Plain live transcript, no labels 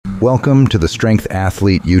Welcome to the Strength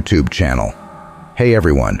Athlete YouTube channel. Hey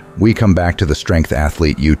everyone, we come back to the Strength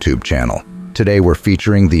Athlete YouTube channel. Today we're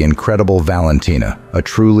featuring the incredible Valentina, a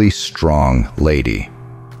truly strong lady.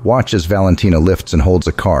 Watch as Valentina lifts and holds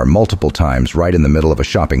a car multiple times right in the middle of a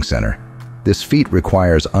shopping center. This feat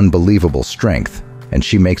requires unbelievable strength, and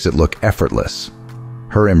she makes it look effortless.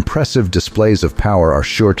 Her impressive displays of power are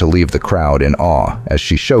sure to leave the crowd in awe as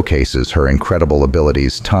she showcases her incredible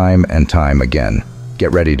abilities time and time again.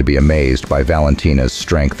 Get ready to be amazed by Valentina's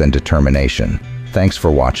strength and determination. Thanks for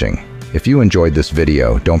watching. If you enjoyed this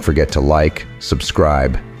video, don't forget to like,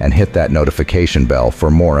 subscribe, and hit that notification bell for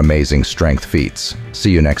more amazing strength feats. See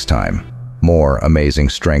you next time. More amazing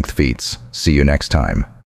strength feats. See you next time.